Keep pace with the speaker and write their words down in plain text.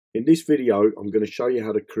In this video, I'm going to show you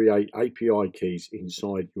how to create API keys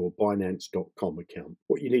inside your Binance.com account.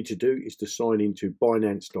 What you need to do is to sign into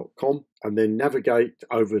Binance.com and then navigate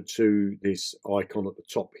over to this icon at the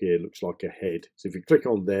top here. It looks like a head. So if you click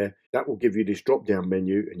on there, that will give you this drop-down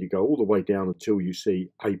menu and you go all the way down until you see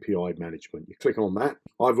API management. You click on that.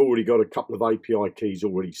 I've already got a couple of API keys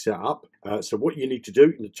already set up. So what you need to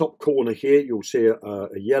do, in the top corner here, you'll see a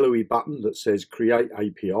yellowy button that says Create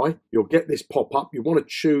API. You'll get this pop up. You want to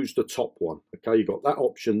choose the top one. Okay, you've got that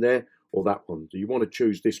option there or that one. Do you want to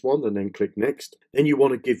choose this one and then click Next? Then you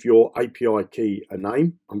want to give your API key a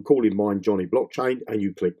name. I'm calling mine Johnny Blockchain, and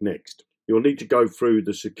you click Next. You'll need to go through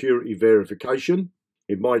the security verification.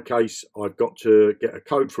 In my case, I've got to get a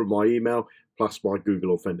code from my email plus my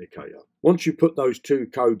Google Authenticator. Once you put those two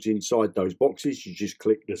codes inside those boxes, you just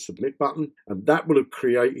click the Submit button, and that will have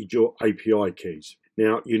created your API keys.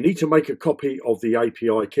 Now, you need to make a copy of the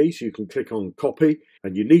API key, so you can click on Copy,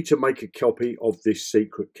 and you need to make a copy of this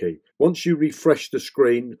secret key. Once you refresh the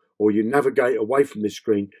screen or you navigate away from this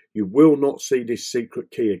screen, you will not see this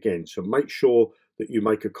secret key again. So make sure that you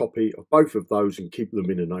make a copy of both of those and keep them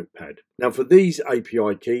in a notepad. Now, for these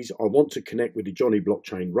API keys, I want to connect with the Johnny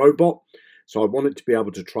Blockchain robot. So I want it to be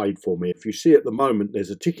able to trade for me. If you see at the moment, there's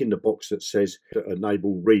a tick in the box that says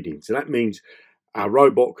enable reading. So that means our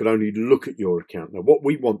robot could only look at your account. Now, what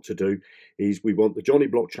we want to do is we want the Johnny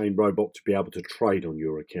Blockchain robot to be able to trade on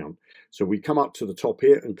your account. So we come up to the top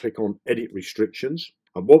here and click on Edit Restrictions.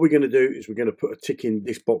 And what we're going to do is we're going to put a tick in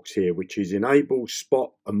this box here, which is Enable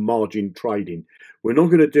Spot and Margin Trading. We're not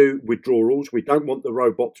going to do withdrawals. We don't want the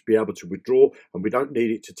robot to be able to withdraw, and we don't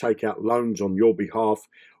need it to take out loans on your behalf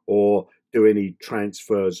or do any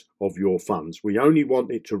transfers of your funds. We only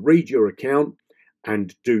want it to read your account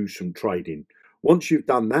and do some trading. Once you've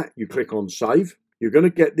done that, you click on Save. You're going to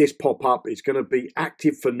get this pop up. It's going to be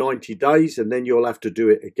active for 90 days and then you'll have to do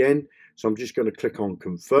it again. So I'm just going to click on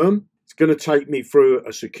Confirm. It's going to take me through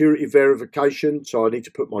a security verification. So I need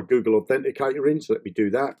to put my Google Authenticator in. So let me do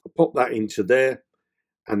that. I'll pop that into there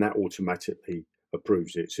and that automatically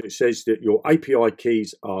approves it. So it says that your API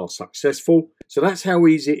keys are successful. So that's how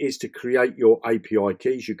easy it is to create your API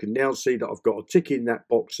keys. You can now see that I've got a tick in that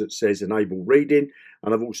box that says enable reading,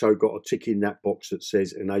 and I've also got a tick in that box that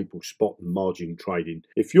says enable spot and margin trading.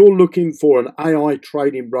 If you're looking for an AI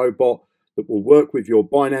trading robot that will work with your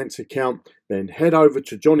Binance account, then head over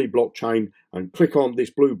to Johnny Blockchain and click on this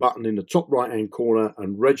blue button in the top right hand corner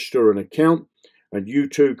and register an account. And you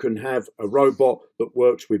too can have a robot that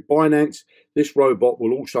works with Binance. This robot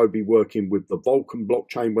will also be working with the Vulcan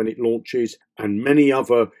blockchain when it launches and many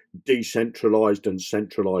other decentralized and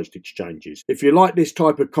centralized exchanges. If you like this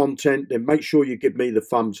type of content, then make sure you give me the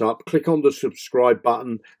thumbs up. Click on the subscribe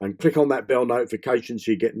button and click on that bell notification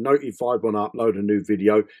so you get notified when I upload a new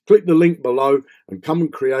video. Click the link below and come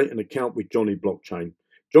and create an account with Johnny Blockchain.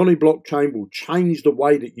 Johnny Blockchain will change the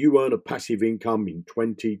way that you earn a passive income in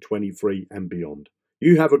 2023 and beyond.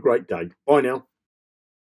 You have a great day. Bye now.